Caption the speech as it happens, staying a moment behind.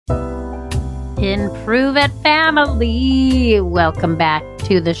Improve It family. Welcome back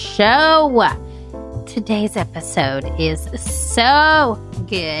to the show. Today's episode is so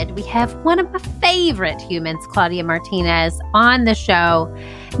good. We have one of my favorite humans, Claudia Martinez, on the show.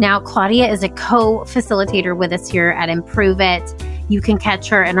 Now, Claudia is a co-facilitator with us here at Improve It. You can catch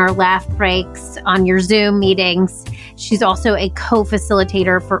her in our laugh breaks on your Zoom meetings. She's also a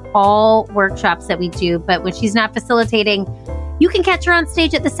co-facilitator for all workshops that we do. But when she's not facilitating, you can catch her on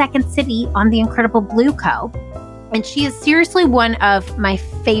stage at the Second City on the Incredible Blue Co. And she is seriously one of my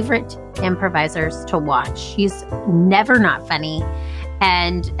favorite improvisers to watch. She's never not funny.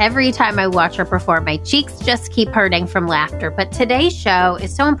 And every time I watch her perform, my cheeks just keep hurting from laughter. But today's show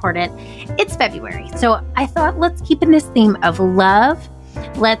is so important. It's February. So I thought, let's keep in this theme of love.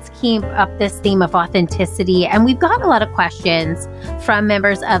 Let's keep up this theme of authenticity. And we've got a lot of questions from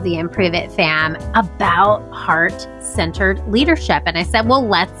members of the Improve It fam about heart-centered leadership. And I said, well,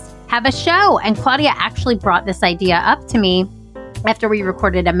 let's have a show. And Claudia actually brought this idea up to me after we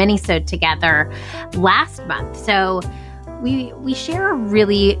recorded a mini-sode together last month. So we share a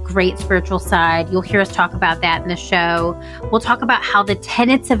really great spiritual side. You'll hear us talk about that in the show. We'll talk about how the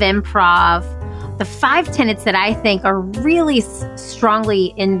tenets of improv, the 5 tenets that I think are really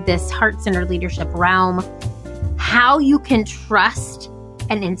strongly in this heart-centered leadership realm, how you can trust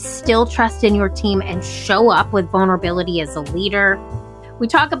and instill trust in your team and show up with vulnerability as a leader. We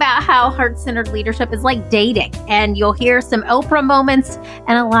talk about how heart-centered leadership is like dating, and you'll hear some Oprah moments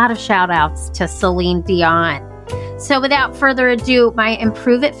and a lot of shout-outs to Celine Dion. So without further ado, my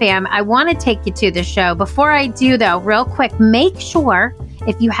Improve It fam, I want to take you to the show. Before I do, though, real quick, make sure,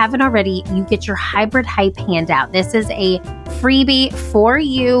 if you haven't already, you get your Hybrid Hype handout. This is a freebie for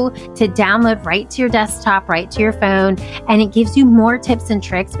you to download right to your desktop, right to your phone, and it gives you more tips and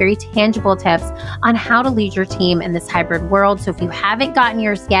tricks, very tangible tips on how to lead your team in this hybrid world. So if you haven't gotten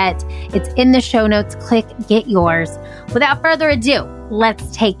yours yet, it's in the show notes. Click Get Yours. Without further ado,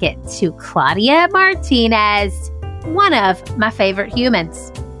 let's take it to Claudia Martinez, one of my favorite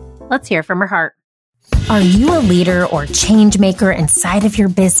humans. Let's hear from her heart. Are you a leader or change maker inside of your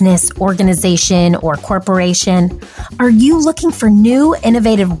business, organization, or corporation? Are you looking for new,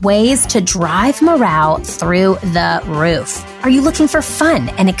 innovative ways to drive morale through the roof? Are you looking for fun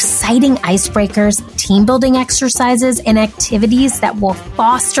and exciting icebreakers, team building exercises, and activities that will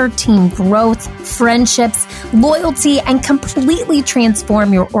foster team growth, friendships, loyalty, and completely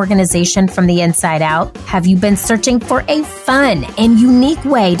transform your organization from the inside out? Have you been searching for a fun and unique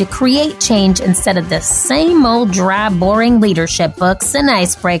way to create change instead of the same old dry, boring leadership books and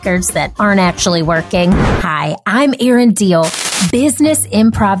icebreakers that aren't actually working? Hi, I'm Erin Deal, business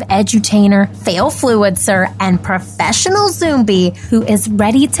improv edutainer, fail fluencer, and professional Zombie who is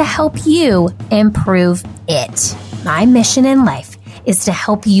ready to help you improve it. My mission in life is to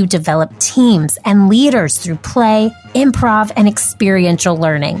help you develop teams and leaders through play, improv, and experiential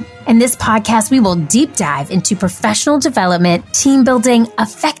learning. In this podcast, we will deep dive into professional development, team building,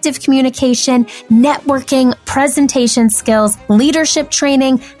 effective communication, networking, presentation skills, leadership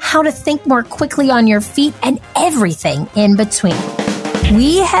training, how to think more quickly on your feet, and everything in between.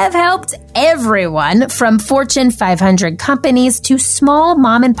 We have helped everyone from Fortune 500 companies to small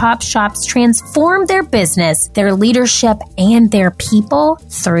mom and pop shops transform their business, their leadership, and their people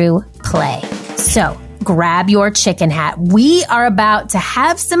through play. So grab your chicken hat. We are about to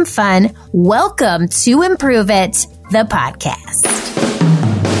have some fun. Welcome to Improve It, the podcast.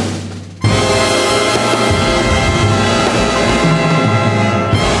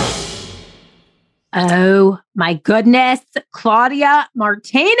 Oh my goodness, Claudia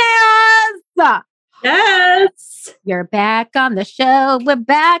Martinez. Yes. You're back on the show. We're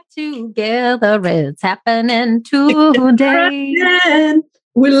back together. It's happening today.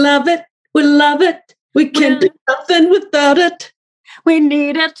 We love it. We love it. We can't do nothing without it. We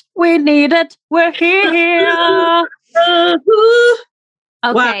need it. We need it. We're here.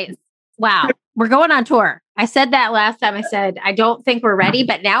 Okay. Wow. We're going on tour. I said that last time. I said, I don't think we're ready,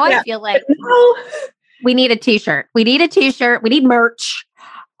 but now I feel like we need a t-shirt. We need a t-shirt. We need merch.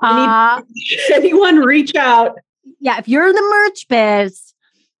 Anyone reach out. Yeah. If you're in the merch biz,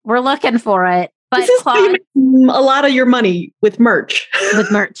 we're looking for it. But this is how you make a lot of your money with merch.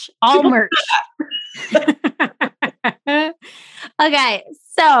 With merch. All merch. Okay.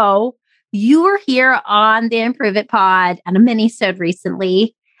 So you were here on the Improve It pod on a mini-sode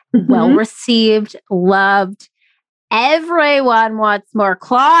recently. Mm-hmm. Well received, loved. Everyone wants more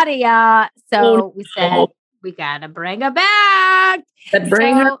Claudia. So we said, we got to bring her back.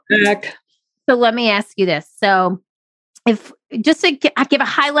 Bring her back. So let me ask you this. So if just to give a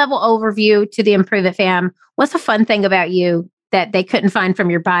high level overview to the Improve It fam, what's a fun thing about you that they couldn't find from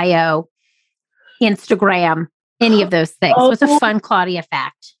your bio? Instagram, any of those things? What's a fun Claudia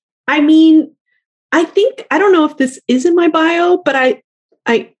fact? I mean, I think, I don't know if this is in my bio, but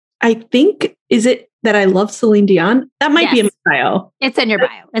I think, is it that I love Celine Dion? That might be in my bio. It's in your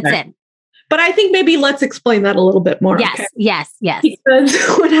bio. It's in. But I think maybe let's explain that a little bit more. Yes, okay? yes.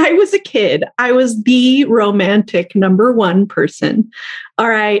 Because when I was a kid, I was the romantic number one person. All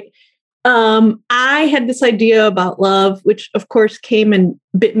right. I had this idea about love, which of course came and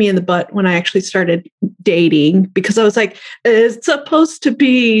bit me in the butt when I actually started dating, because I was like, it's supposed to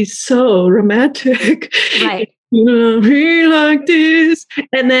be so romantic. Right. You love me like this.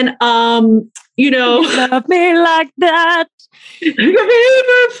 And then, you love me like that.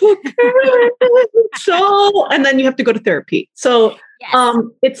 So, and then you have to go to therapy. So,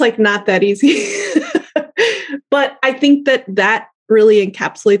 it's like not that easy. But I think that really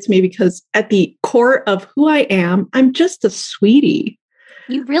encapsulates me, because at the core of who I am, I'm just a sweetie.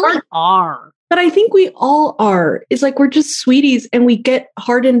 You really are. But I think we all are. It's like we're just sweeties and we get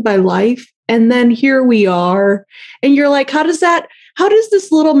hardened by life. And then here we are. And you're like, how does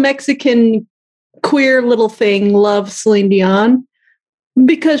this little Mexican queer little thing love Celine Dion?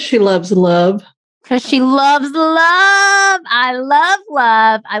 Because she loves love. Because she loves love. I love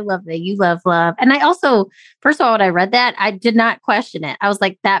love. I love that you love love. And I also, first of all, when I read that, I did not question it. I was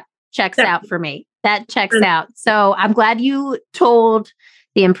like, that checks out for me. That checks out. So I'm glad you told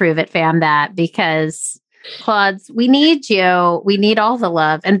the Improve It fam that, because Claudes, we need you. We need all the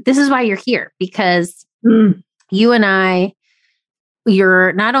love. And this is why you're here, because you and I,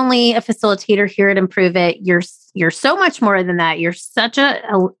 you're not only a facilitator here at Improve It, you're so much more than that. You're such a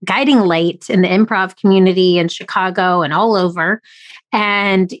guiding light in the improv community in Chicago and all over.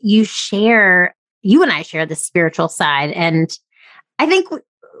 And you and I share the spiritual side. And I think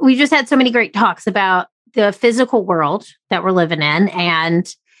we just had so many great talks about the physical world that we're living in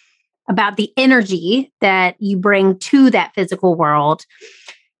and about the energy that you bring to that physical world.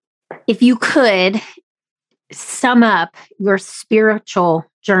 If you could sum up your spiritual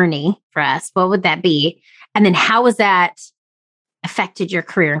journey for us, what would that be? And then how has that affected your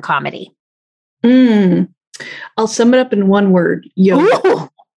career in comedy? I'll sum it up in one word: yoga.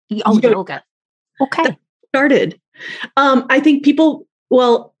 Yoga. Okay. That started. I think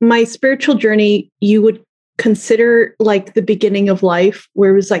my spiritual journey, you would consider like the beginning of life,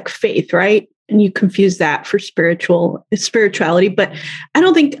 where it was like faith, right? And you confuse that for spirituality. But I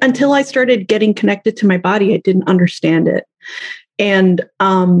don't think until I started getting connected to my body, I didn't understand it. And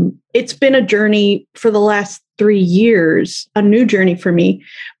it's been a journey for the last 3 years, a new journey for me,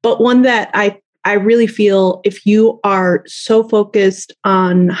 but one that I really feel, if you are so focused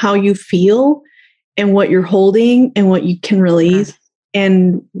on how you feel and what you're holding and what you can release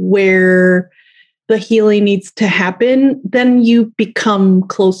and where the healing needs to happen, then you become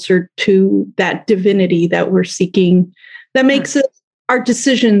closer to that divinity that we're seeking. That makes our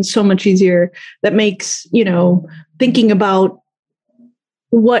decisions so much easier. That makes, thinking about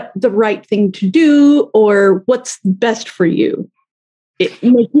what the right thing to do or what's best for you. It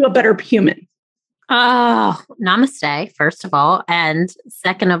makes you a better human. Oh, namaste, first of all. And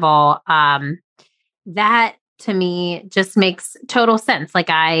second of all, that to me just makes total sense. Like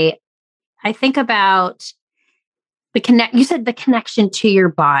I think about you said the connection to your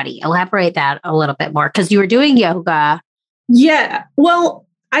body. Elaborate that a little bit more, because you were doing yoga. Yeah. Well,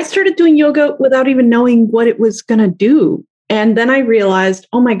 I started doing yoga without even knowing what it was going to do. And then I realized,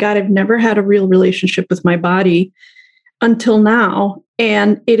 oh my God, I've never had a real relationship with my body until now.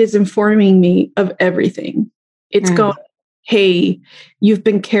 And it is informing me of everything. It's going, hey, you've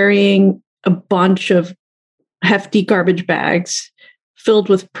been carrying a bunch of hefty garbage bags filled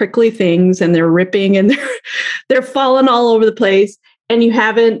with prickly things, and they're ripping and they're falling all over the place. And you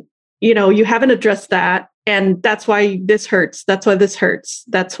haven't addressed that. And that's why this hurts. That's why this hurts.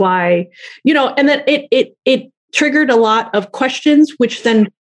 That's why, and then it triggered a lot of questions, which then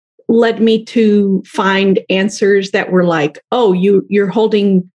led me to find answers that were like, oh, you're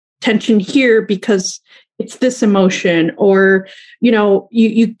holding tension here because it's this emotion, or,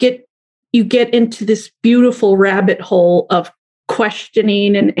 you get into this beautiful rabbit hole of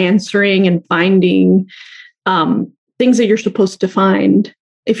questioning and answering and finding things that you're supposed to find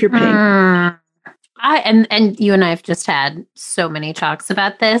if you're paying. And you and I have just had so many talks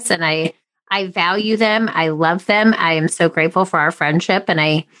about this, and I value them. I love them. I am so grateful for our friendship. And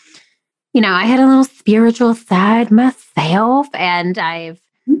I had a little spiritual side myself, and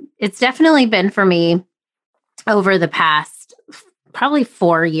it's definitely been for me over the past probably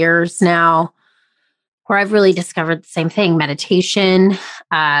 4 years now, where I've really discovered the same thing: meditation,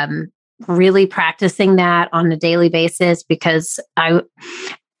 really practicing that on a daily basis, because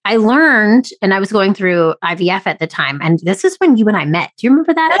I learned, and I was going through IVF at the time, and this is when you and I met. Do you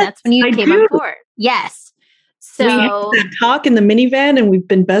remember that? Yes, That's when you came on board. Yes. So we had that talk in the minivan, and we've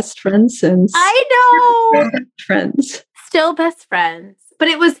been best friends since. I know. Best friends. Still best friends. But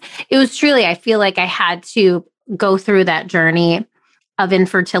it was truly, I feel like I had to go through that journey of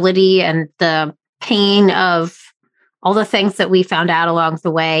infertility and the pain of all the things that we found out along the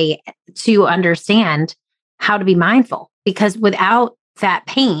way to understand how to be mindful. Because without that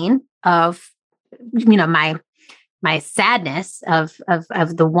pain of, my sadness of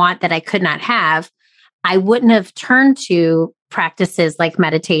the want that I could not have, I wouldn't have turned to practices like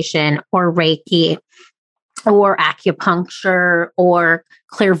meditation or Reiki or acupuncture or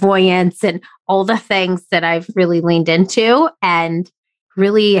clairvoyance and all the things that I've really leaned into, and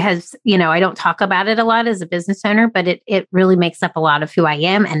really has, I don't talk about it a lot as a business owner, but it really makes up a lot of who I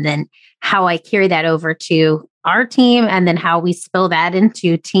am, and then how I carry that over to our team, and then how we spill that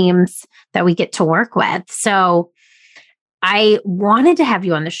into teams that we get to work with. So I wanted to have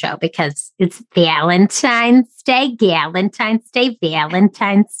you on the show because it's Valentine's Day,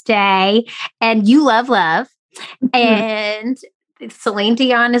 and you love love. Mm-hmm. And Celine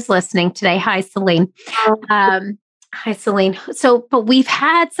Dion is listening today. Hi, Celine. Hi, Celine. So, but we've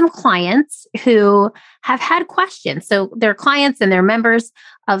had some clients who have had questions. So they're clients and they're members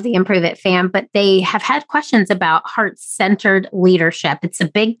of the Improve It fam, but they have had questions about heart-centered leadership. It's a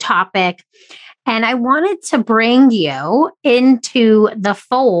big topic. And I wanted to bring you into the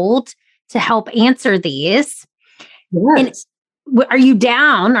fold to help answer these. Yes. And are you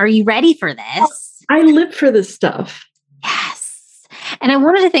down? Are you ready for this? I live for this stuff. Yes. And I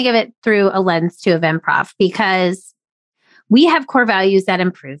wanted to think of it through a lens too of improv, because we have core values that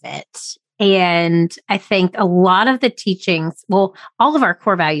improve it. And I think a lot of the teachings, all of our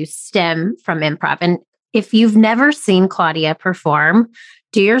core values stem from improv. And if you've never seen Claudia perform,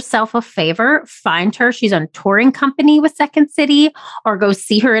 do yourself a favor, find her. She's on touring company with Second City, or go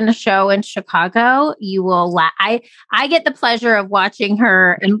see her in a show in Chicago. You will I get the pleasure of watching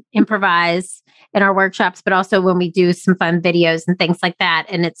her improvise in our workshops, but also when we do some fun videos and things like that.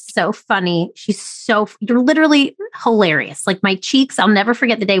 And it's so funny. You're literally hilarious. Like my cheeks, I'll never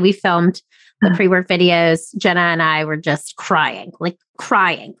forget the day we filmed the pre-work videos. Jenna and I were just crying,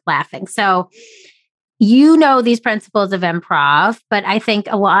 laughing. So these principles of improv, but I think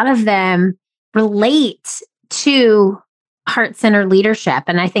a lot of them relate to heart-centered leadership.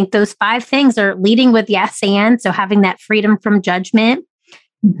 And I think those 5 things are leading with yes and. So having that freedom from judgment,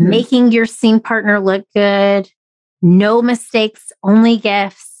 making your scene partner look good, no mistakes, only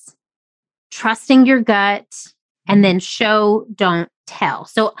gifts, trusting your gut, and then show, don't tell.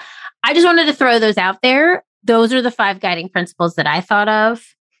 So I just wanted to throw those out there. Those are the 5 guiding principles that I thought of.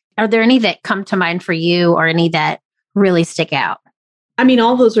 Are there any that come to mind for you, or any that really stick out? I mean,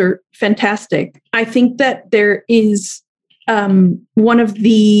 all those are fantastic. I think that there is one of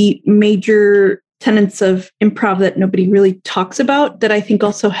the major tenets of improv that nobody really talks about that I think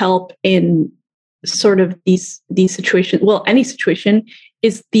also help in sort of these situations. Well, any situation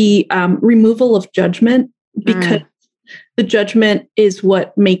is the removal of judgment, because the judgment is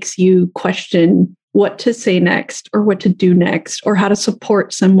what makes you question what to say next, or what to do next, or how to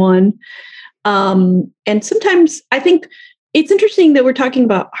support someone. And sometimes I think it's interesting that we're talking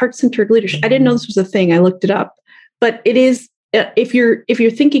about heart-centered leadership. I didn't know this was a thing. I looked it up, but it is, if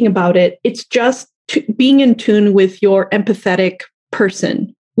you're thinking about it, it's just being in tune with your empathetic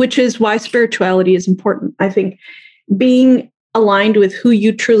person, which is why spirituality is important. I think being aligned with who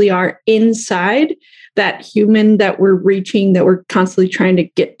you truly are inside, that human that we're reaching, that we're constantly trying to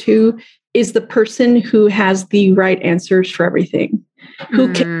get to, is the person who has the right answers for everything,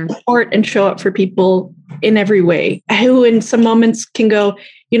 who can support and show up for people in every way, who in some moments can go,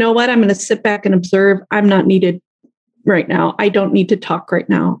 you know what, I'm going to sit back and observe. I'm not needed right now. I don't need to talk right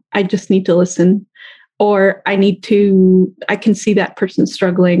now. I just need to listen. Or I can see that person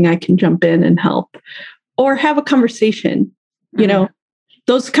struggling. I can jump in and help, or have a conversation.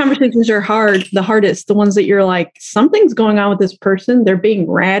 Those conversations are the hardest, the ones that you're like, something's going on with this person. They're being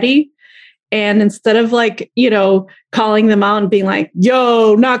ratty. And instead of calling them out and being like,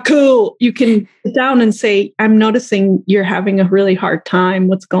 yo, not cool, you can sit down and say, I'm noticing you're having a really hard time.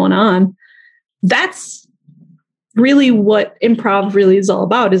 What's going on? That's really what improv really is all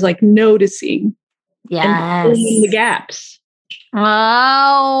about, is like noticing. Yes. And filling the gaps.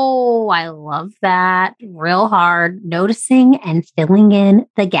 Oh, I love that. Real hard. Noticing and filling in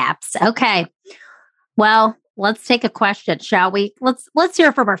the gaps. Okay. Well, let's take a question, shall we? Let's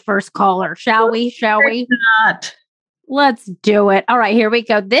hear from our first caller, shall we? Not. Let's do it. All right, here we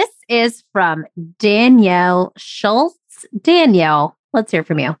go. This is from Danielle Schultz. Danielle, Let's hear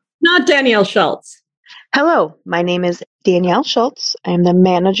from you. Not Danielle Schultz. Hello, my name is Danielle Schultz. I am the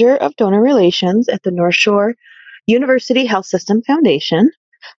manager of donor relations at the North Shore University Health System Foundation.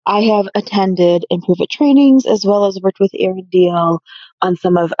 I have attended Improv trainings as well as worked with Aaron Deal on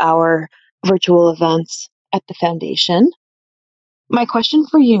some of our virtual events at the foundation. My question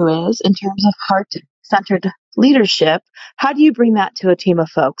for you is, in terms of heart-centered leadership, how do you bring that to a team of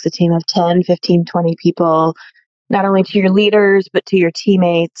folks, a team of 10, 15, 20 people, not only to your leaders, but to your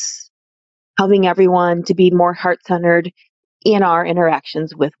teammates, helping everyone to be more heart-centered in our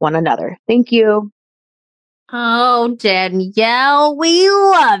interactions with one another? Thank you. Oh, Danielle, we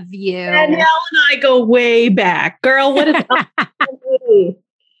love you. Danielle and I go way back. Girl, what is up? I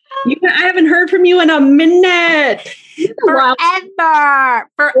haven't heard from you in a minute. Forever.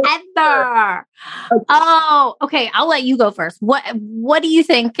 Oh, okay. I'll let you go first. What do you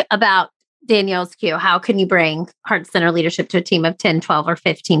think about Danielle's cue? How can you bring heart-centered leadership to a team of 10, 12, or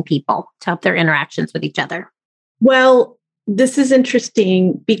 15 people to help their interactions with each other? Well, this is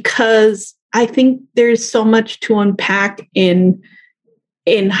interesting because I think there's so much to unpack in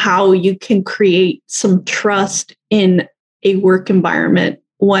how you can create some trust in a work environment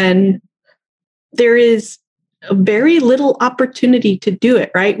when there is very little opportunity to do it,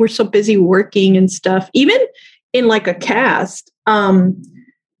 right? We're so busy working and stuff. Even in like a cast,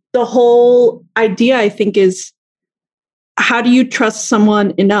 the whole idea, I think, is how do you trust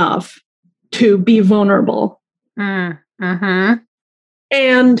someone enough to be vulnerable? Mm-hmm.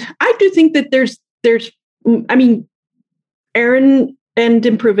 And I do think that there's, Aaron and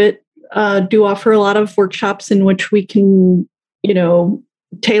Improve It do offer a lot of workshops in which we can,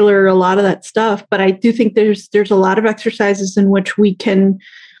 tailor a lot of that stuff. But I do think there's a lot of exercises in which we can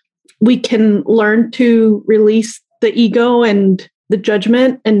learn to release the ego and the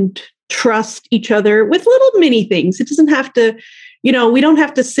judgment and trust each other with little mini things. It doesn't have to, we don't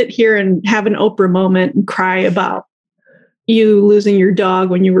have to sit here and have an Oprah moment and cry about you losing your dog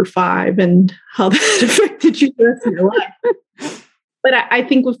when you were 5 and how that affected you the rest of your life. But I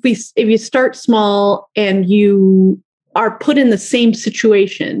think if you start small and you are put in the same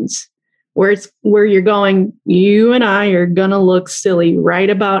situations where you're going, you and I are going to look silly right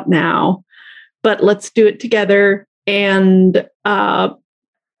about now, but let's do it together and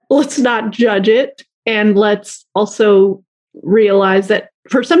let's not judge it. And let's also realize that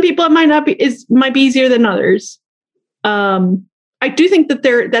for some people, it might be easier than others. I do think that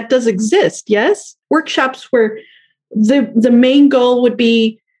that does exist. Yes. Workshops where the main goal would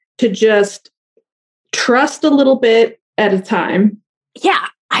be to just trust a little bit at a time. Yeah,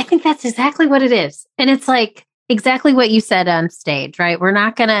 I think that's exactly what it is. And it's like exactly what you said on stage, right?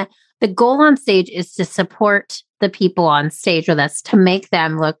 The goal on stage is to support the people on stage with us to make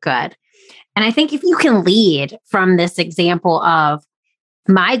them look good. And I think if you can lead from this example of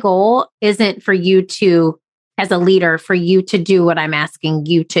my goal isn't for you to, as a leader, for you to do what I'm asking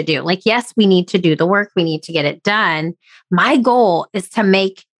you to do. Like, yes, we need to do the work. We need to get it done. My goal is to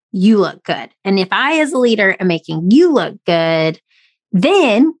make you look good. And if I, as a leader, am making you look good,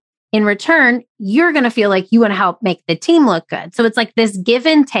 then in return, you're going to feel like you want to help make the team look good. So it's like this give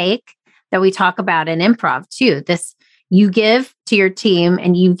and take that we talk about in improv too. This, you give to your team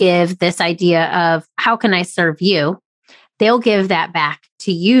and you give this idea of how can I serve you? They'll give that back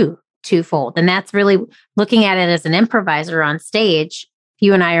to you twofold. And that's really looking at it as an improviser on stage. If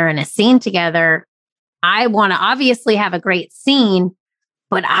you and I are in a scene together, I want to obviously have a great scene,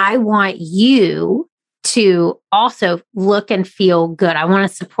 but I want you to also look and feel good. I want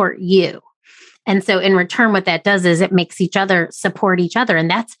to support you. And so in return, what that does is it makes each other support each other. And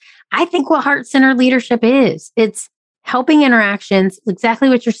that's, I think, what heart-centered leadership is. It's helping interactions, exactly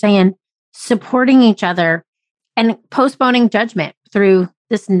what you're saying, supporting each other and postponing judgment through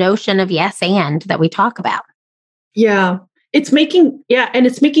this notion of yes and that we talk about. Yeah. It's making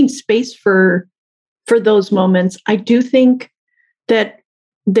space for those moments. I do think that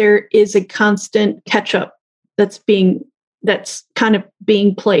there is a constant catch up that's kind of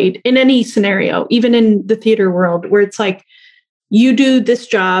being played in any scenario, even in the theater world, where it's like you do this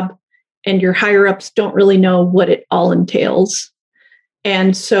job and your higher ups don't really know what it all entails.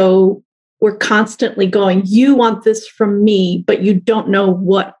 And so we're constantly going, you want this from me, but you don't know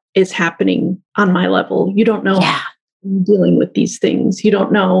what is happening on my level. You don't know how I'm dealing with these things. You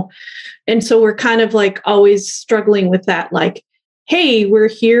don't know. And so we're kind of like always struggling with that. Like, hey, we're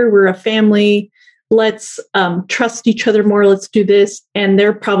here. We're a family. Let's trust each other more. Let's do this. And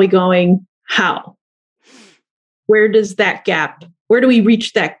they're probably going, how? Where do we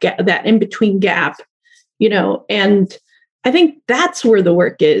reach that gap, that in-between gap? And I think that's where the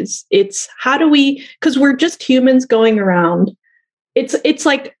work is. It's how do we, because we're just humans going around it's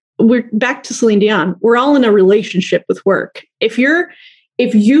like we're back to Celine Dion. We're all in a relationship with work. If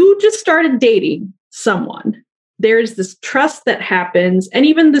you just started dating someone, there's this trust that happens, and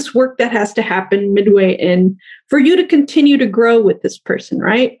even this work that has to happen midway in for you to continue to grow with this person,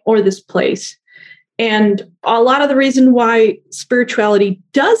 right? Or this place. And a lot of the reason why spirituality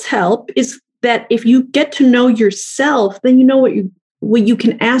does help is that if you get to know yourself, then you know what you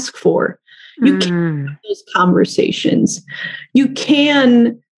can ask for. You can have those conversations. You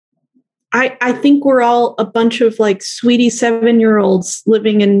can. I think we're all a bunch of like sweetie 7-year-olds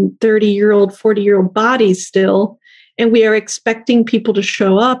living in 30-year-old, 40-year-old bodies still. And we are expecting people to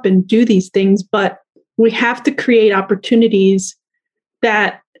show up and do these things, but we have to create opportunities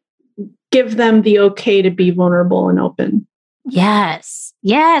that give them the okay to be vulnerable and open. Yes.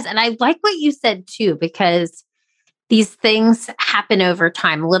 Yes. And I like what you said too, because these things happen over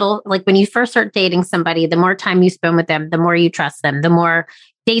time. Little, like when you first start dating somebody, the more time you spend with them, the more you trust them, the more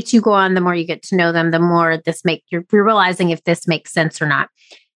dates you go on, the more you get to know them, the more you're realizing if this makes sense or not.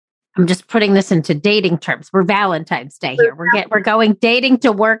 I'm just putting this into dating terms. We're Valentine's Day here. We're going dating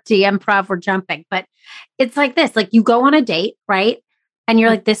to work to improv. We're jumping, but it's like this, like you go on a date, right? And you're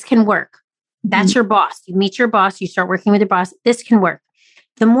like, this can work. That's your boss. You meet your boss, you start working with your boss. This can work.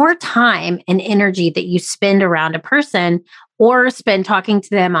 The more time and energy that you spend around a person or spend talking to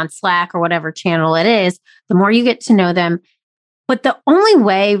them on Slack or whatever channel it is, the more you get to know them. But the only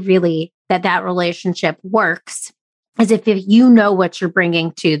way really that relationship works is if you know what you're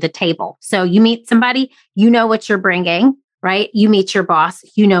bringing to the table. So you meet somebody, you know what you're bringing, right? You meet your boss,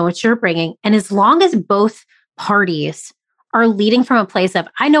 you know what you're bringing. And as long as both parties are leading from a place of,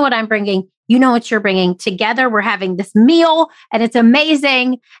 I know what I'm bringing, you know what you're bringing, together we're having this meal and it's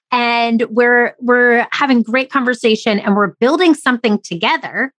amazing and we're having great conversation and we're building something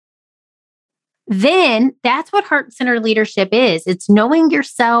together, then that's what heart-centered leadership is. It's knowing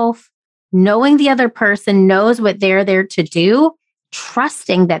yourself, knowing the other person knows what they're there to do,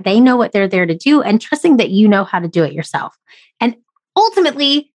 trusting that they know what they're there to do, and trusting that you know how to do it yourself. And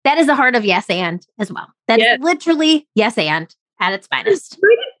ultimately, that is the heart of yes and as well. That is literally yes and at its finest.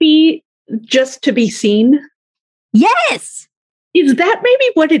 Might it be just to be seen? Yes. Is that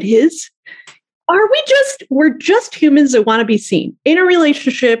maybe what it is? We're just humans that want to be seen in a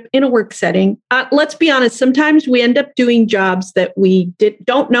relationship, in a work setting. Let's be honest. Sometimes we end up doing jobs that we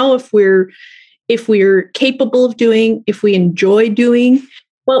don't know if we're capable of doing, if we enjoy doing.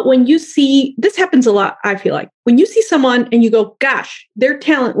 But when you see, this happens a lot, I feel like, when you see someone and you go, gosh, their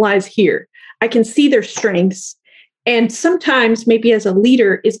talent lies here. I can see their strengths. And sometimes maybe as a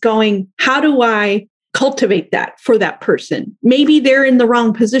leader is going, how do I cultivate that for that person? Maybe they're in the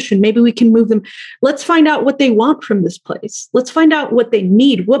wrong position. Maybe we can move them. Let's find out what they want from this place. Let's find out what they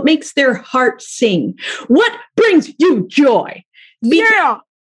need. What makes their heart sing? What brings you joy? Because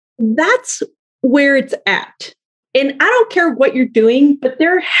that's where it's at. And I don't care what you're doing, but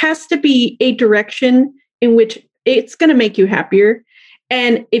there has to be a direction in which it's going to make you happier.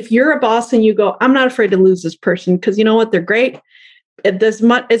 And if you're a boss and you go, I'm not afraid to lose this person because you know what? They're great. As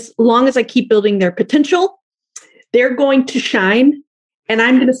long as I keep building their potential, they're going to shine. And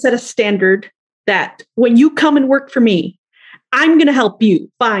I'm going to set a standard that when you come and work for me, I'm going to help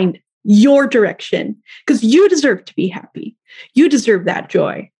you find your direction because you deserve to be happy. You deserve that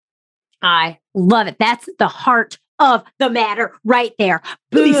joy. I love it. That's the heart of the matter right there.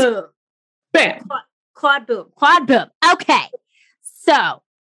 Boom. Bam. Quad boom. Okay. So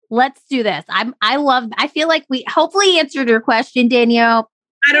let's do this. I feel like we hopefully answered your question, Danielle.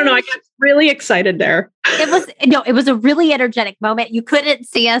 I don't know. I got really excited there. It was a really energetic moment. You couldn't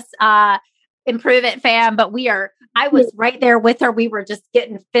see us Improve It fam, but I was right there with her. We were just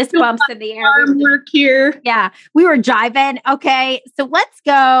getting fist bumps in the air. Arm work here. Yeah. We were jiving. Okay. So let's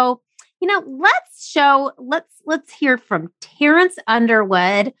go. Let's hear from Terrence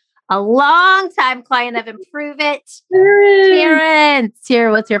Underwood, a longtime client of Improve It. Terrence.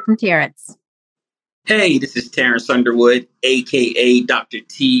 Let's hear from Terrence. Hey, this is Terrence Underwood, a.k.a. Dr.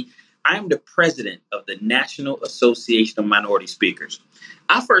 T. I'm the president of the National Association of Minority Speakers.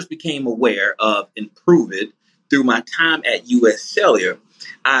 I first became aware of Improve It through my time at U.S. Cellular.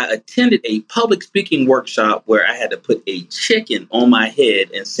 I attended a public speaking workshop where I had to put a chicken on my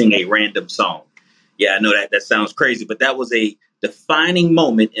head and sing a random song. Yeah, I know that sounds crazy, but that was a defining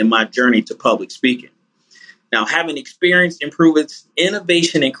moment in my journey to public speaking. Now, having experienced Improve It's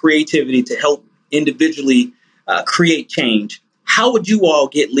innovation and creativity to help individually create change, how would you all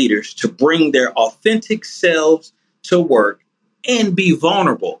get leaders to bring their authentic selves to work and be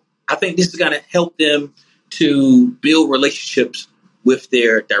vulnerable? I think this is going to help them to build relationships with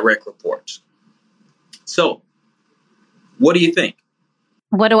their direct reports. So, what do you think?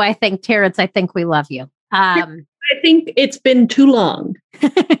 What do I think, Terrence? I think we love you. I think it's been too long.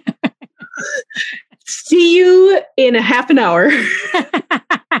 See you in a half an hour. This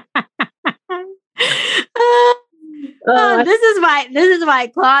is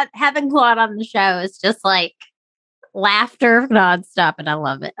why Claude, having Claude on the show is just like laughter nonstop, and I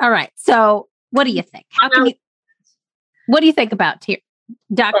love it. All right, so what do you think? What do you think about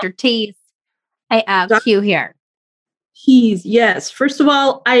Dr. T's cue here? Yes. First of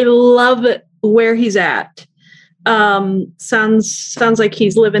all, I love where he's at. Sounds like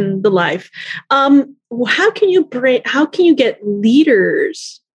he's living the life. How can you get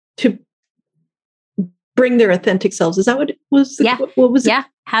leaders to bring their authentic selves? Is that what it was? What was it? Yeah.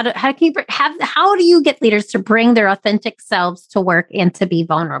 How do you get leaders to bring their authentic selves to work and to be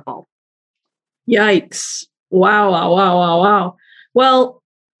vulnerable? Yikes. Wow. Well,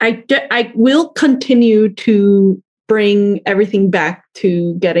 I will continue to bring everything back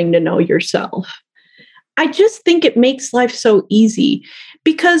to getting to know yourself. I just think it makes life so easy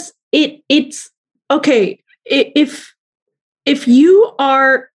because it's okay. If you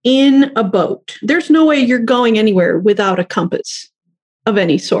are in a boat, there's no way you're going anywhere without a compass of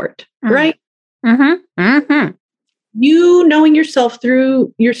any sort, right? Mm-hmm. Mm-hmm. You knowing yourself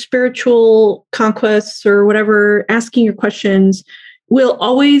through your spiritual conquests or whatever, asking your questions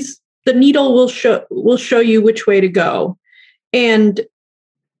the needle will show you which way to go. And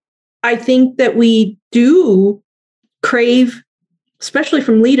I think that we do crave, especially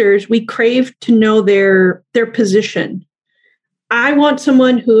from leaders, we crave to know their position. I want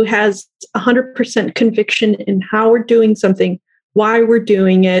someone who has 100% conviction in how we're doing something, why we're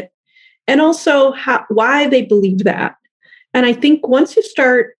doing it, and also why they believe that. And I think once you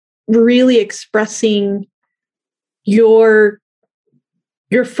start really expressing your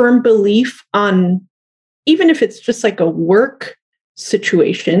firm belief on, even if it's just like a work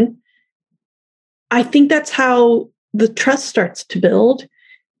situation, I think that's how the trust starts to build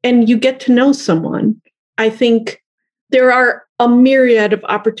and you get to know someone. I think there are a myriad of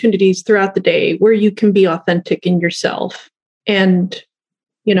opportunities throughout the day where you can be authentic in yourself. And,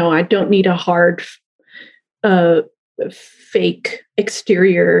 I don't need a hard, fake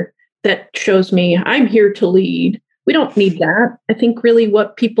exterior that shows me I'm here to lead. We don't need that. I think really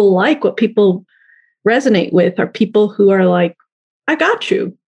what people like, what people resonate with are people who are like, I got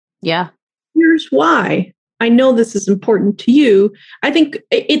you. Yeah. Here's why. I know this is important to you. I think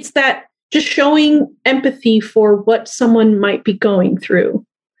it's that just showing empathy for what someone might be going through.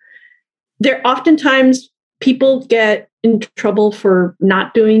 There oftentimes people get in trouble for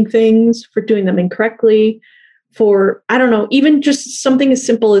not doing things, for doing them incorrectly, for, I don't know, even just something as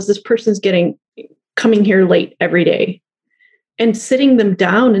simple as this person's coming here late every day, and sitting them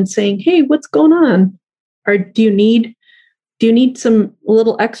down and saying, hey, what's going on? Or do you need some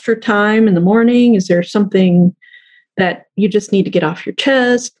little extra time in the morning? Is there something that you just need to get off your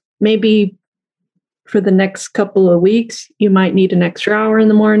chest? Maybe for the next couple of weeks, you might need an extra hour in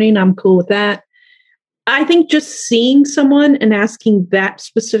the morning. I'm cool with that. I think just seeing someone and asking that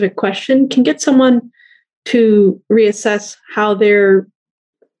specific question can get someone to reassess how they're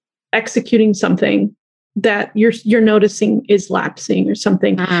executing something that you're noticing is lapsing or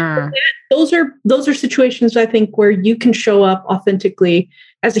something. Those are situations, I think, where you can show up authentically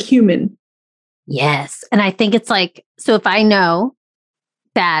as a human. Yes. And I think it's like, so if I know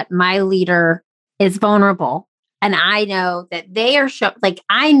that my leader is vulnerable and I know that they are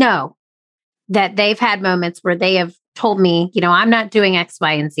I know that they've had moments where they have told me, I'm not doing X,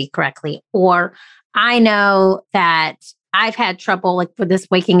 Y, and Z correctly. Or I know that I've had trouble, like for this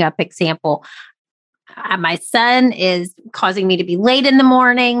waking up example, my son is causing me to be late in the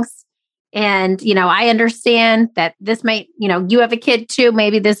mornings. And, I understand that this might, you have a kid too.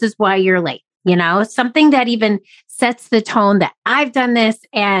 Maybe this is why you're late, something that even sets the tone that I've done this,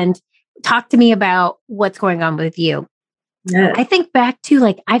 and talk to me about what's going on with you. Yes. I think back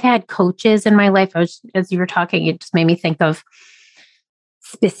to I've had coaches in my life. As you were talking, it just made me think of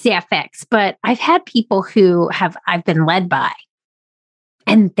specifics, but I've had people who I've been led by,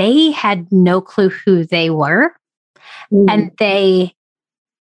 and they had no clue who they were, and they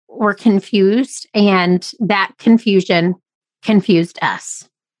were confused, and that confusion confused us.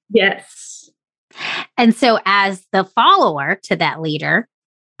 Yes. And so as the follower to that leader,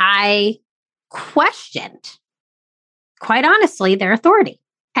 I questioned, quite honestly, their authority.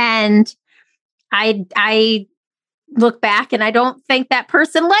 And I look back and I don't think that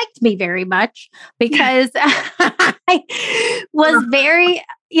person liked me very much, because I was very,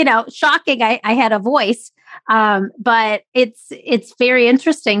 shocking. I had a voice. But it's very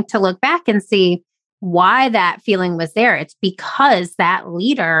interesting to look back and see why that feeling was there. It's because that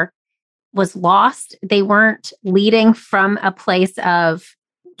leader was lost. They weren't leading from a place of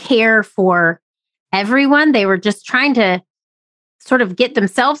care for everyone. They were just trying to sort of get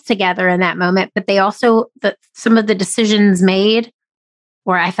themselves together in that moment. But they also, some of the decisions made,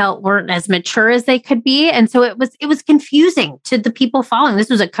 or I felt, weren't as mature as they could be. And so it was confusing to the people following.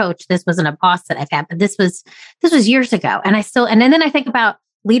 This was a coach. This wasn't a boss that I've had, but this was years ago. And then I think about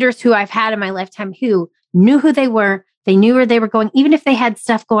leaders who I've had in my lifetime who knew who they were. They knew where they were going. Even if they had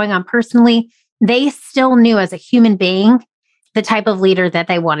stuff going on personally, they still knew as a human being the type of leader that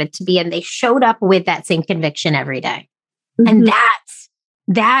they wanted to be. And they showed up with that same conviction every day. Mm-hmm. And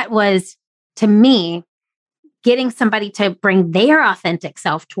that was, to me, getting somebody to bring their authentic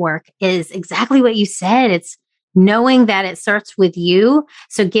self to work is exactly what you said. It's knowing that it starts with you.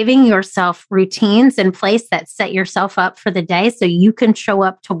 So giving yourself routines in place that set yourself up for the day so you can show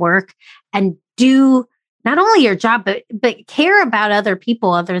up to work and do not only your job, but care about other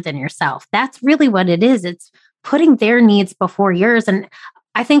people other than yourself. That's really what it is. It's putting their needs before yours. And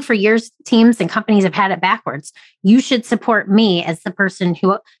I think for years, teams and companies have had it backwards. You should support me as the person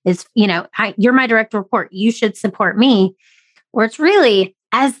who is, you're my direct report. You should support me. Or it's really,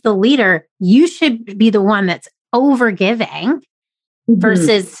 as the leader, you should be the one that's over giving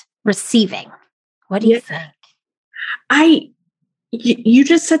versus receiving. What do you think? You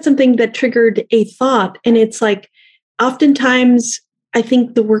just said something that triggered a thought. And it's like, oftentimes, I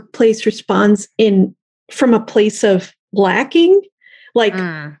think the workplace responds from a place of lacking. Like,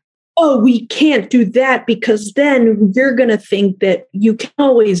 oh, we can't do that because then you're going to think that you can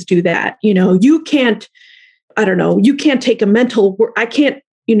always do that. You can't, you can't take a mental work. I can't,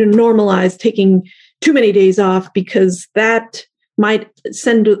 normalize taking too many days off because that might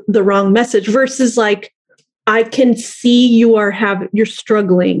send the wrong message versus like, I can see you're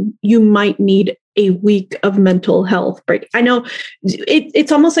struggling. You might need a week of mental health break. I know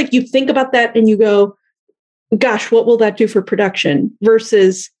it's almost like you think about that and you go, gosh, what will that do for production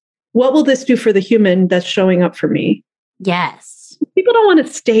versus what will this do for the human that's showing up for me? Yes. People don't want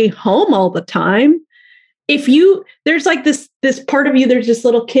to stay home all the time. There's like this part of you, there's this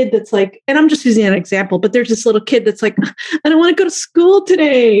little kid that's like, and I'm just using an example, but there's this little kid that's like, I don't want to go to school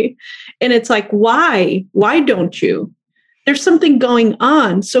today. And it's like, why? Why don't you? There's something going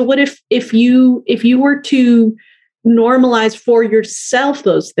on. So what if you were to normalize for yourself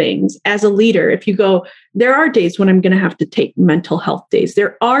those things as a leader? If you go, there are days when I'm going to have to take mental health days.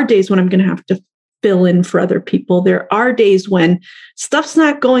 There are days when I'm going to have to fill in for other people. There are days when stuff's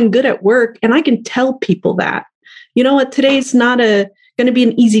not going good at work. And I can tell people that, you know what, today's not going to be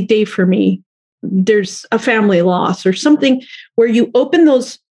an easy day for me. There's a family loss or something where you open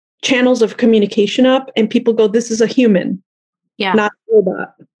those channels of communication up and people go, this is a human, not a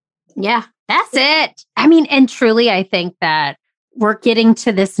robot. Yeah, that's it. I mean, and truly, I think that we're getting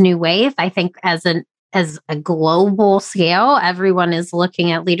to this new wave. I think as a global scale, everyone is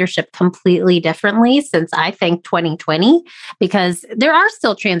looking at leadership completely differently since I think 2020, because there are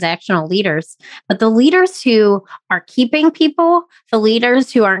still transactional leaders, but the leaders who are keeping people, the leaders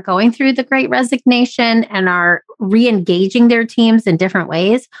who aren't going through the Great Resignation and are re-engaging their teams in different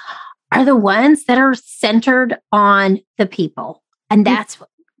ways are the ones that are centered on the people. And that's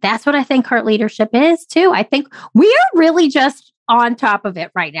what I think heart leadership is too. I think we are really just on top of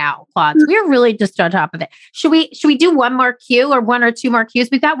it right now, Claude. We're really just on top of it. Should we do one more cue or one or two more cues?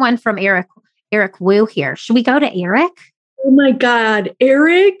 We've got one from Eric Wu here. Should we go to Eric? Oh my God,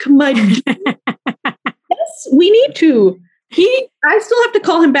 Eric, yes, we need to. I still have to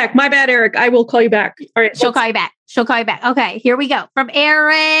call him back. My bad, Eric. I will call you back. All right. She'll call you back. Okay, here we go. From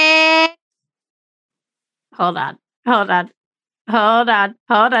Eric. Hold on.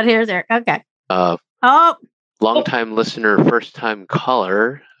 Here's Eric. Okay. Long-time listener, first-time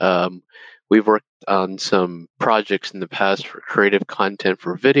caller. We've worked on some projects in the past for creative content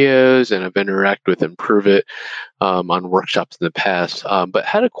for videos, and I've interacted with Improv on workshops in the past. But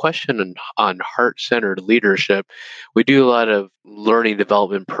had a question on heart-centered leadership. We do a lot of learning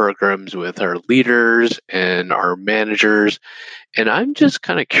development programs with our leaders and our managers, and I'm just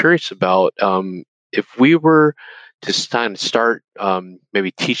kind of curious about if we were to start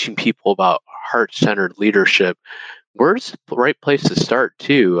maybe teaching people about heart-centered leadership, where's the right place to start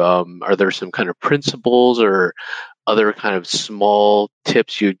too? Are there some kind of principles or other kind of small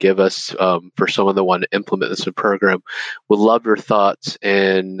tips you'd give us for someone that want to implement this program? Would love your thoughts,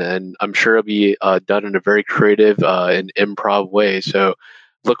 and I'm sure it'll be done in a very creative and improv way. So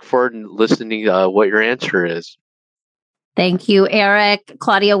look forward to listening what your answer is. Thank you, Eric.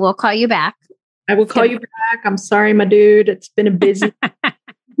 Claudia, we'll call you back. I will call you back. I'm sorry, my dude. It's been a busy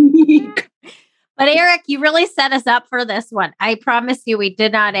week. But Eric, you really set us up for this one. I promise you, we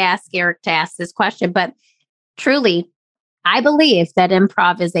did not ask Eric to ask this question, but truly, I believe that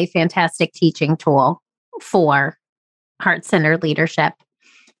improv is a fantastic teaching tool for heart-centered leadership.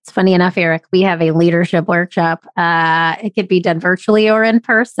 It's funny enough, Eric, we have a leadership workshop. It could be done virtually or in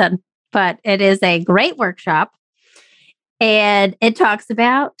person, but it is a great workshop. And it talks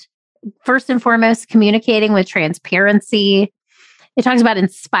about, first and foremost, communicating with transparency. It talks about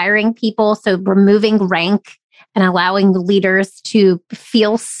inspiring people, so removing rank and allowing leaders to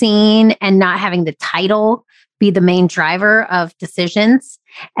feel seen and not having the title be the main driver of decisions.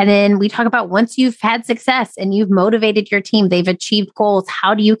 And then we talk about once you've had success and you've motivated your team, they've achieved goals,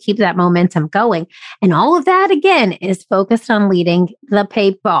 how do you keep that momentum going? And all of that, again, is focused on leading the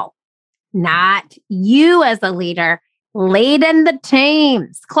people, not you as a leader, leading the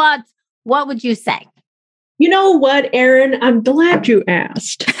teams. Claude, what would you say? You know what, Erin? I'm glad you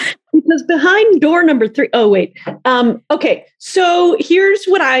asked. Because behind door number 3, okay. So here's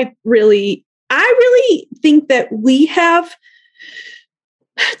what I really think that we have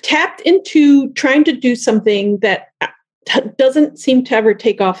tapped into trying to do something that doesn't seem to ever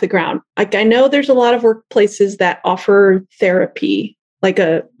take off the ground. Like, I know there's a lot of workplaces that offer therapy, like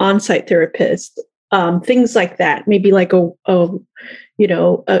a on-site therapist, things like that, maybe like a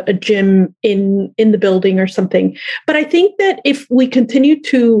gym in the building or something. But I think that if we continue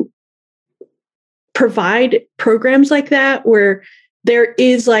to provide programs like that, where there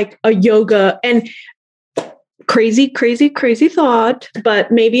is like a yoga and crazy thought,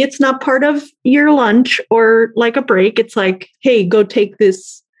 but maybe it's not part of your lunch or like a break. It's like, hey, go take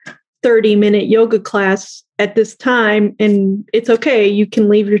this 30-minute yoga class at this time and it's okay. You can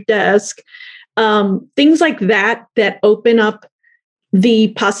leave your desk. Things like that open up the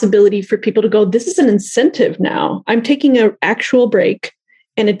possibility for people to go, this is an incentive now. I'm taking an actual break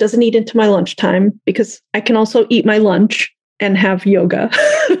and it doesn't eat into my lunchtime because I can also eat my lunch and have yoga.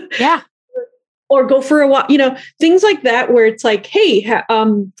 Yeah. Or go for a walk, things like that, where it's like, hey,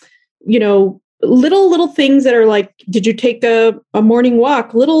 little things that are like, did you take a morning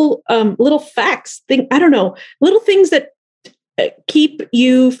walk? Little facts thing. I don't know, little things that keep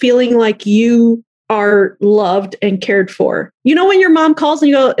you feeling like you are loved and cared for. When your mom calls and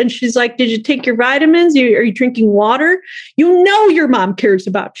you go, and she's like, did you take your vitamins? Are you drinking water? Your mom cares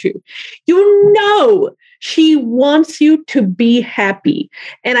about you. She wants you to be happy.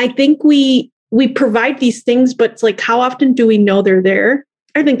 And I think we provide these things, but it's like, how often do we know they're there?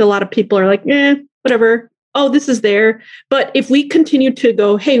 I think a lot of people are like, whatever. Oh, this is there. But if we continue to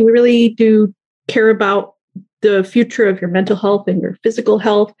go, hey, we really do care about the future of your mental health and your physical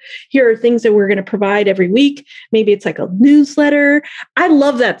health. Here are things that we're going to provide every week. Maybe it's like a newsletter. I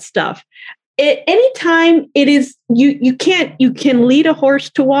love that stuff. Anytime it is, you can lead a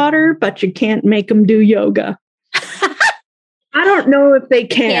horse to water, but you can't make them do yoga. I don't know if they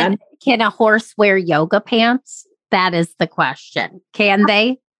can. Can a horse wear yoga pants? That is the question. Can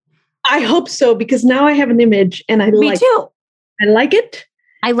they? I hope so, because now I have an image and Me too. I like it.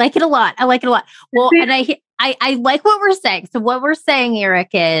 I like it a lot. Well, and I like what we're saying. So what we're saying, Eric,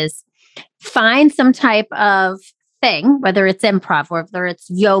 is find some type of thing, whether it's improv, or whether it's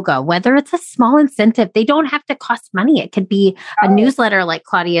yoga, whether it's a small incentive. They don't have to cost money. It could be a newsletter, like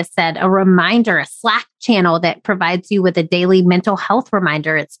Claudia said, a reminder, a Slack channel that provides you with a daily mental health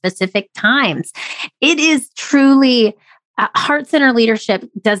reminder at specific times. It is truly heart-centered leadership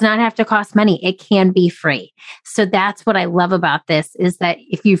does not have to cost money. It can be free. So that's what I love about this, is that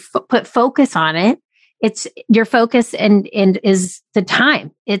if you put focus on it, it's your focus and is the time.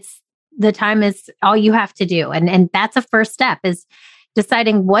 The time is all you have to do. And that's a first step, is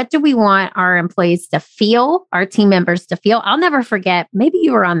deciding, what do we want our employees to feel, our team members to feel. I'll never forget, maybe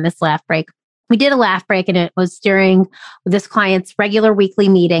you were on this laugh break. We did a laugh break, and it was during this client's regular weekly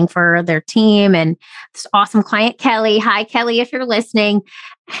meeting for their team. And this awesome client, Kelly. Hi, Kelly, if you're listening.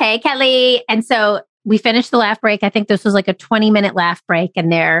 Hey, Kelly. And so we finished the laugh break. I think this was like a 20-minute laugh break,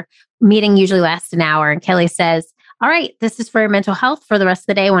 and their meeting usually lasts an hour. And Kelly says, all right, this is for your mental health for the rest of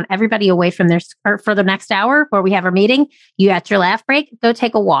the day. I want everybody away from for the next hour where we have our meeting. You at your laugh break, go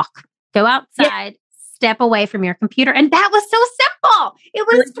take a walk, go outside, step away from your computer. And that was so simple. It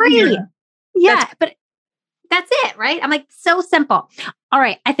was free. Yeah, but that's it, right? I'm like, so simple. All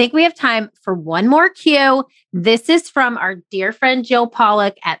right. I think we have time for one more cue. This is from our dear friend, Jill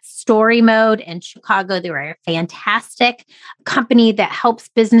Pollock at Story Mode in Chicago. They're a fantastic company that helps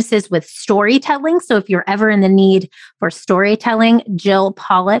businesses with storytelling. So if you're ever in the need for storytelling, Jill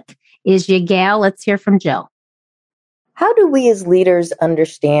Pollock is your gal. Let's hear from Jill. How do we as leaders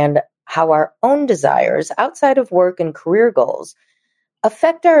understand how our own desires outside of work and career goals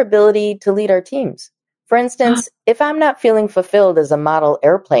affect our ability to lead our teams? For instance, if I'm not feeling fulfilled as a model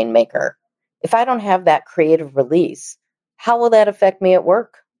airplane maker, if I don't have that creative release, how will that affect me at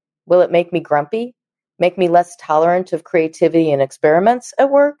work? Will it make me grumpy? Make me less tolerant of creativity and experiments at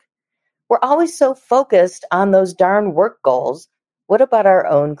work? We're always so focused on those darn work goals. What about our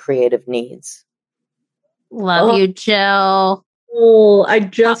own creative needs? Love you, Jill. Oh, I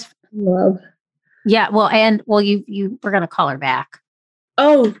just love. Yeah, well, you we're gonna call her back.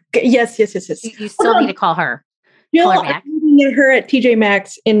 Oh, yes. You still need to call her. Jill, Call her back. I'm meeting at her at TJ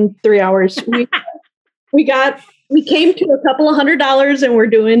Maxx in 3 hours. We came to a couple of $100 and we're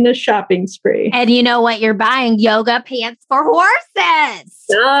doing the shopping spree. And you know what you're buying? Yoga pants for horses.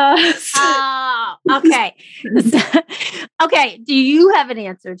 Yes. Oh, okay. Okay. Do you have an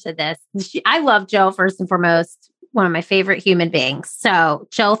answer to this? I love Jill, first and foremost, one of my favorite human beings. So,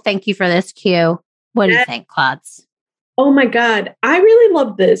 Jill, thank you for this cue. What do you think, Claudes? Oh my God. I really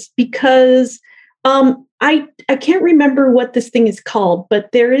love this because I can't remember what this thing is called,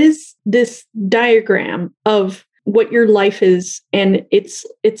 but there is this diagram of what your life is. And it's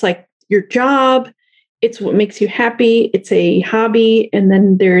like your job, it's what makes you happy, it's a hobby, and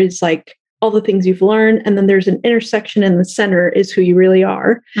then there is like all the things you've learned, and then there's an intersection in the center is who you really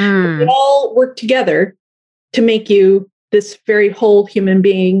are. They all work together to make you this very whole human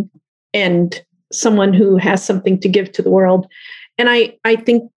being and someone who has something to give to the world. And I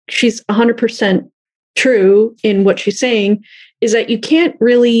think she's 100% true in what she's saying, is that you can't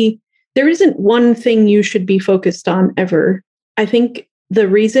really, there isn't one thing you should be focused on ever. I think the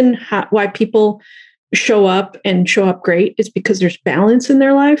reason why people show up and show up great is because there's balance in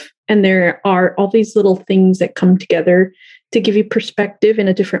their life. And there are all these little things that come together to give you perspective in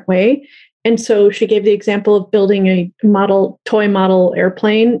a different way. And so she gave the example of building a toy model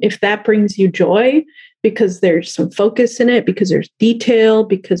airplane. If that brings you joy because there's some focus in it, because there's detail,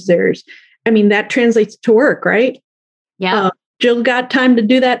 because that translates to work, right? Yeah. Jill got time to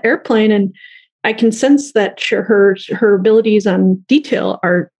do that airplane, and I can sense that her abilities on detail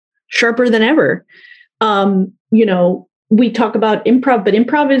are sharper than ever. We talk about improv, but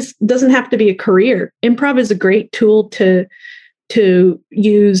improv doesn't have to be a career. Improv is a great tool to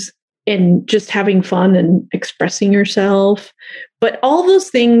use in just having fun and expressing yourself. But all those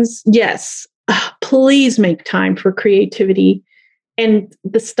things, yes, please make time for creativity. And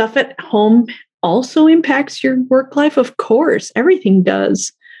the stuff at home also impacts your work life. Of course, everything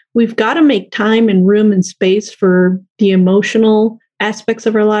does. We've got to make time and room and space for the emotional aspects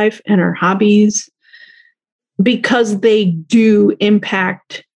of our life and our hobbies, because they do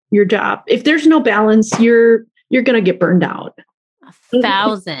impact your job. If there's no balance, you're going to get burned out.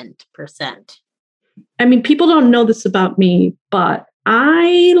 1,000%. I mean, people don't know this about me, but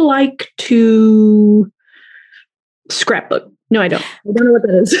I like to scrapbook. No, I don't. I don't know what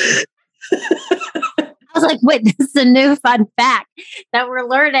that is. I was like, wait, this is a new fun fact that we're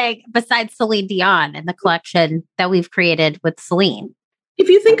learning besides Celine Dion and the collection that we've created with Celine. If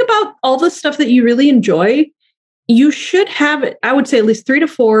you think about all the stuff that you really enjoy, you should have, I would say, at least 3 to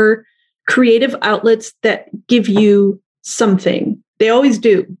 4 creative outlets that give you something. They always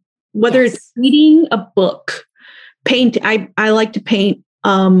do. Whether it's reading a book, paint. I like to paint.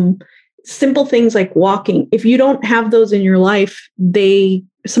 Simple things like walking. If you don't have those in your life,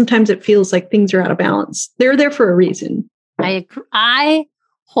 sometimes it feels like things are out of balance. They're there for a reason. I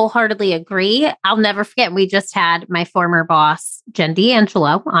wholeheartely agree. I'll never forget. We just had my former boss, Jen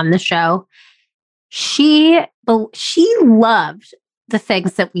D'Angelo, on the show. She loved the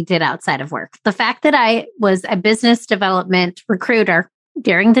things that we did outside of work. The fact that I was a business development recruiter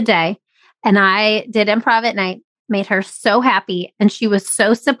during the day and I did improv at night made her so happy. And she was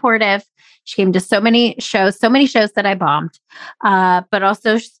so supportive. She came to so many shows that I bombed, but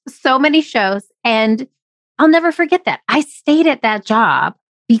also so many shows. And I'll never forget that. I stayed at that job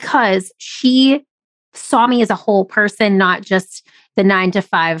because she saw me as a whole person, not just the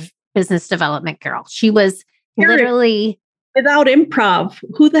 9-to-5 business development girl. She was literally... Without improv,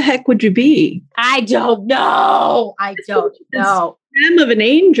 who the heck would you be? I don't know. Gem of an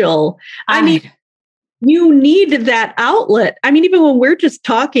angel. I mean, you need that outlet. I mean, even when we're just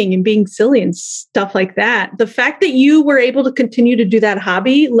talking and being silly and stuff like that, the fact that you were able to continue to do that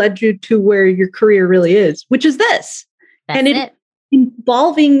hobby led you to where your career really is, which is this. That's it.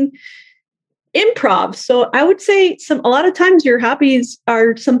 Involving improv. So I would say a lot of times your hobbies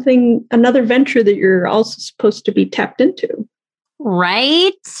are another venture that you're also supposed to be tapped into.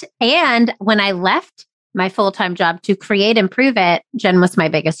 Right. And when I left my full-time job to create Improve It, Jen was my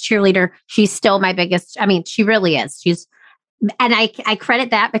biggest cheerleader. She's still my biggest. I mean, she really is. And I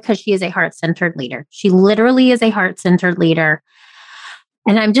credit that because she is a heart-centered leader. She literally is a heart-centered leader.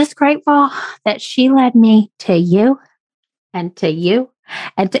 And I'm just grateful that she led me to you and to you.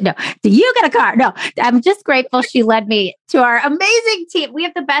 And to you get a car. No, I'm just grateful she led me to our amazing team. We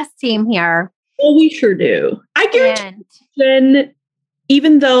have the best team here. Well, we sure do. I guarantee Jen,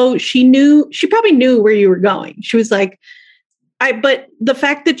 even though she probably knew where you were going. She was like, but the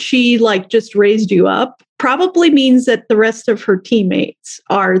fact that she like just raised you up probably means that the rest of her teammates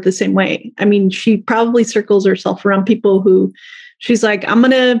are the same way. I mean, she probably circles herself around people who she's like, I'm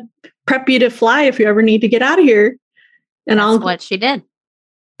going to prep you to fly if you ever need to get out of here. And that's what she did.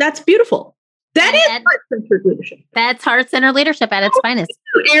 That's beautiful. That is heart-centered leadership. That's heart-centered leadership at its finest.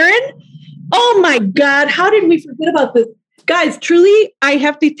 Erin, oh my God, how did we forget about this? Guys, truly, I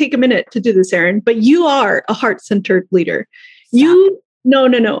have to take a minute to do this, Erin, but you are a heart-centered leader.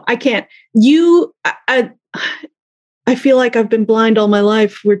 No, I can't. I feel like I've been blind all my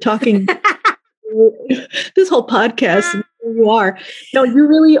life. We're talking this whole podcast. You are. No, you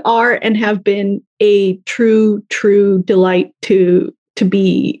really are and have been a true delight to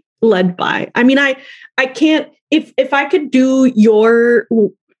be led by. I mean, I can't, if I could do your,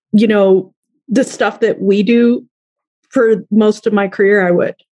 the stuff that we do for most of my career, I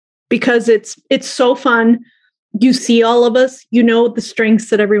would, because it's so fun. You see all of us, the strengths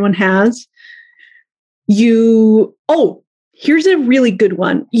that everyone has. Here's a really good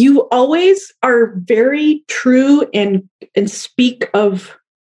one. You always are very true and speak of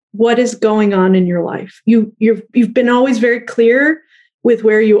what is going on in your life. You've been always very clear with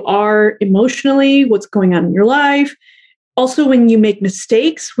where you are emotionally, what's going on in your life. Also, when you make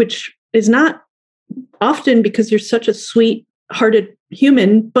mistakes, which is not often because you're such a sweet-hearted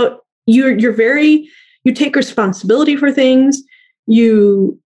human, but you take responsibility for things.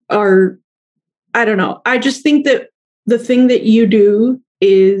 You are, I don't know. I just think that the thing that you do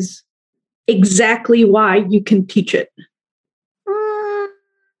is exactly why you can teach it.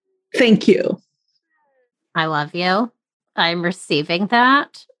 Thank you. I love you. I'm receiving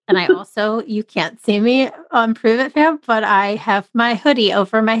that. And I also, you can't see me on Prove It Fam, but I have my hoodie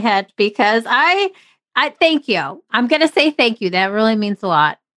over my head because I thank you. I'm going to say thank you. That really means a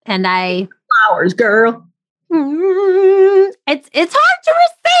lot. And flowers, girl. It's hard to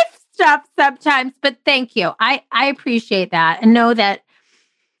receive stuff sometimes, but thank you. I appreciate that and know that,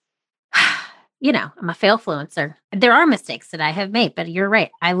 I'm a fail-fluencer. There are mistakes that I have made, but you're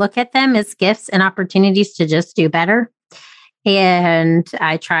right. I look at them as gifts and opportunities to just do better. And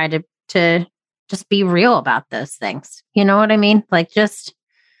I try to just be real about those things. You know what I mean? Like just...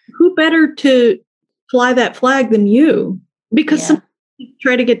 Who better to fly that flag than you? Because some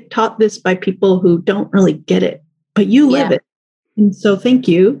try to get taught this by people who don't really get it, but you live it. And so thank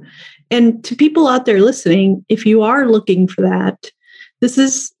you. And to people out there listening, if you are looking for that, this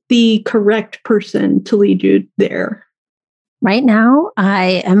is the correct person to lead you there. Right now,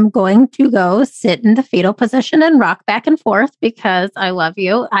 I am going to go sit in the fetal position and rock back and forth because I love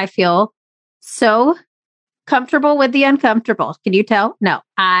you. I feel so comfortable with the uncomfortable. Can you tell? No,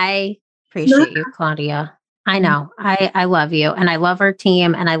 I appreciate you, Claudia. I know. I love you and I love our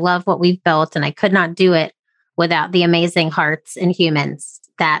team and I love what we've built and I could not do it without the amazing hearts and humans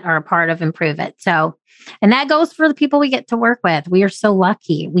that are a part of Improve It. So, and that goes for the people we get to work with. We are so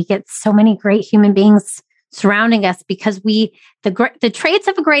lucky. We get so many great human beings surrounding us because the traits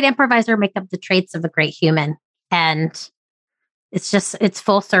of a great improviser make up the traits of a great human. And it's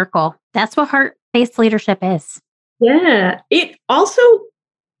full circle. That's what heart-based leadership is. Yeah. It also,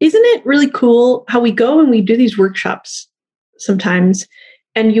 isn't it really cool how we go and we do these workshops sometimes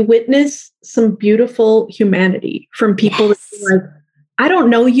and you witness some beautiful humanity from people that are like, I don't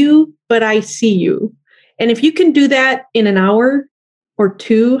know you, but I see you. And if you can do that in an hour or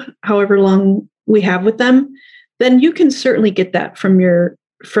two, however long we have with them, then you can certainly get that from your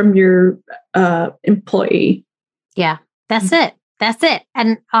employee. Yeah, that's it. That's it.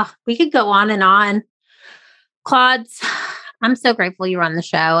 And we could go on and on. Claude, I'm so grateful you're on the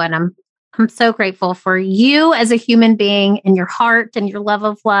show, and I'm so grateful for you as a human being and your heart and your love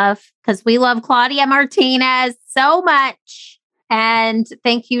of love, because we love Claudia Martinez so much. And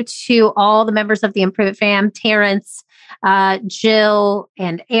thank you to all the members of the Improve It fam, Terrence, Jill,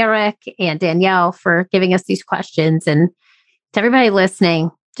 and Eric, and Danielle for giving us these questions. And to everybody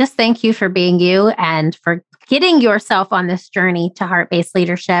listening, just thank you for being you and for getting yourself on this journey to heart-based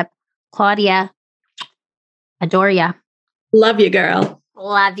leadership. Claudia, adore ya. Love you, girl.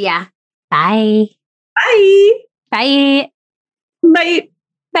 Love ya. Bye. Bye. Bye. Bye.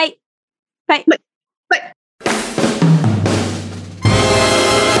 Bye. Bye. Bye. Bye.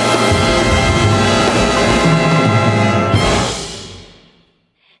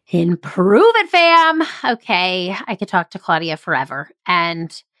 Improve it, fam. Okay, I could talk to Claudia forever.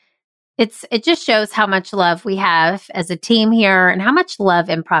 And it just shows how much love we have as a team here and how much love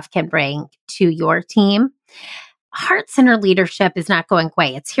improv can bring to your team. Heart-centered leadership is not going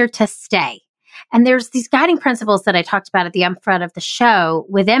away. It's here to stay. And there's these guiding principles that I talked about at the upfront of the show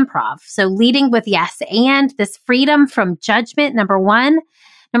with improv. So leading with yes and, this freedom from judgment, number one.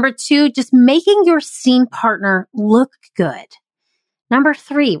 Number two, just making your scene partner look good. Number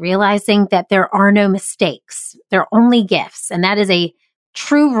three, realizing that there are no mistakes. There are only gifts. And that is a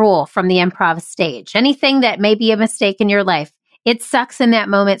true rule from the improv stage. Anything that may be a mistake in your life, it sucks in that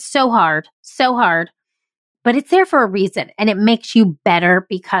moment so hard, but it's there for a reason and it makes you better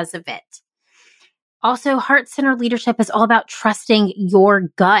because of it. Also, heart-centered leadership is all about trusting your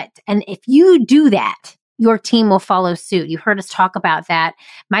gut. And if you do that, your team will follow suit. You heard us talk about that.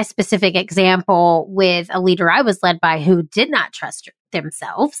 My specific example with a leader I was led by who did not trust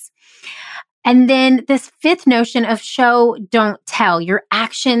themselves. And then this fifth notion of show, don't tell. Your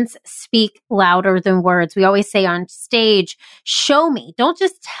actions speak louder than words. We always say on stage, show me. Don't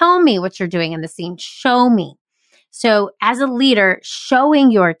just tell me what you're doing in the scene. Show me. So as a leader, showing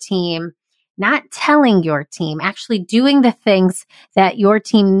your team, not telling your team, actually doing the things that your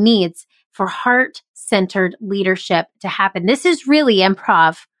team needs for heart-centered leadership to happen. This is really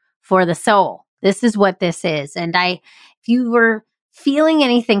improv for the soul. This is what this is. And if you were feeling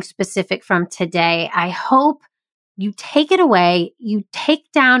anything specific from today, I hope you take it away. You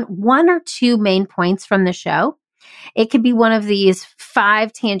take down one or two main points from the show. It could be one of these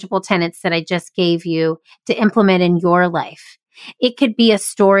 5 tangible tenets that I just gave you to implement in your life. It could be a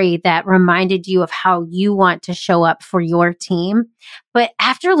story that reminded you of how you want to show up for your team. But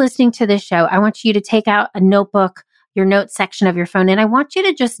after listening to this show, I want you to take out a notebook, your notes section of your phone, and I want you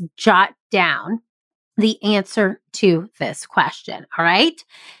to just jot down the answer to this question. All right?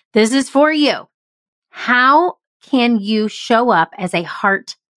 This is for you. How can you show up as a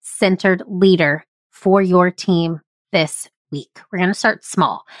heart-centered leader for your team this week? We're going to start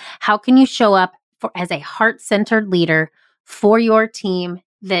small. How can you show up as a heart-centered leader for your team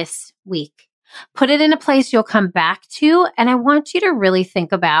this week? Put it in a place you'll come back to, and I want you to really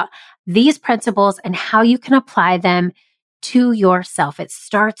think about these principles and how you can apply them to yourself. It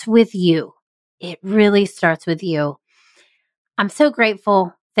starts with you. It really starts with you. I'm so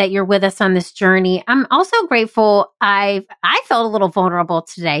grateful that you're with us on this journey. I'm also grateful. I felt a little vulnerable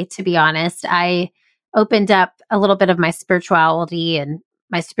today, to be honest. I opened up a little bit of my spirituality and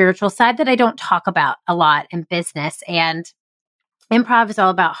my spiritual side that I don't talk about a lot in business. And improv is all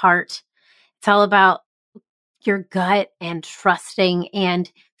about heart. It's all about your gut and trusting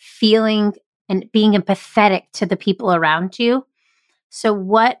and feeling and being empathetic to the people around you. So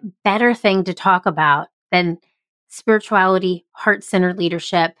what better thing to talk about than spirituality, heart-centered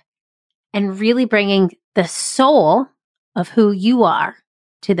leadership, and really bringing the soul of who you are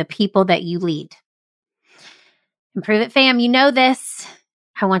to the people that you lead. Improve it, fam. You know this.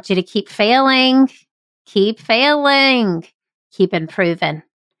 I want you to keep failing, keep improving,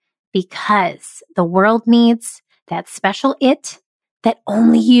 because the world needs that special it that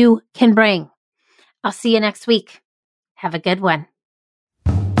only you can bring. I'll see you next week. Have a good one.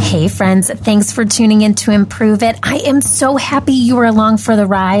 Hey friends, thanks for tuning in to Improve It. I am so happy you were along for the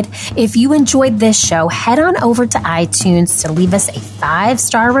ride. If you enjoyed this show, head on over to iTunes to leave us a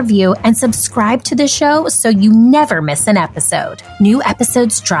 5-star review and subscribe to the show so you never miss an episode. New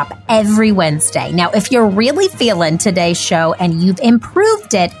episodes drop every Wednesday. Now, if you're really feeling today's show and you've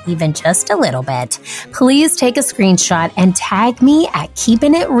improved it even just a little bit, please take a screenshot and tag me at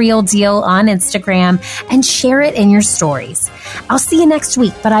Keeping It Real Deal on Instagram and share it in your stories. I'll see you next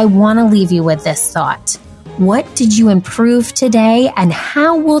week, but I want to leave you with this thought. What did you improve today, and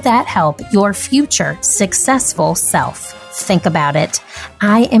how will that help your future successful self? Think about it.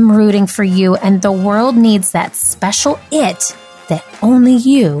 I am rooting for you, and the world needs that special it that only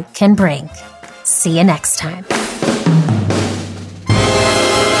you can bring. See you next time.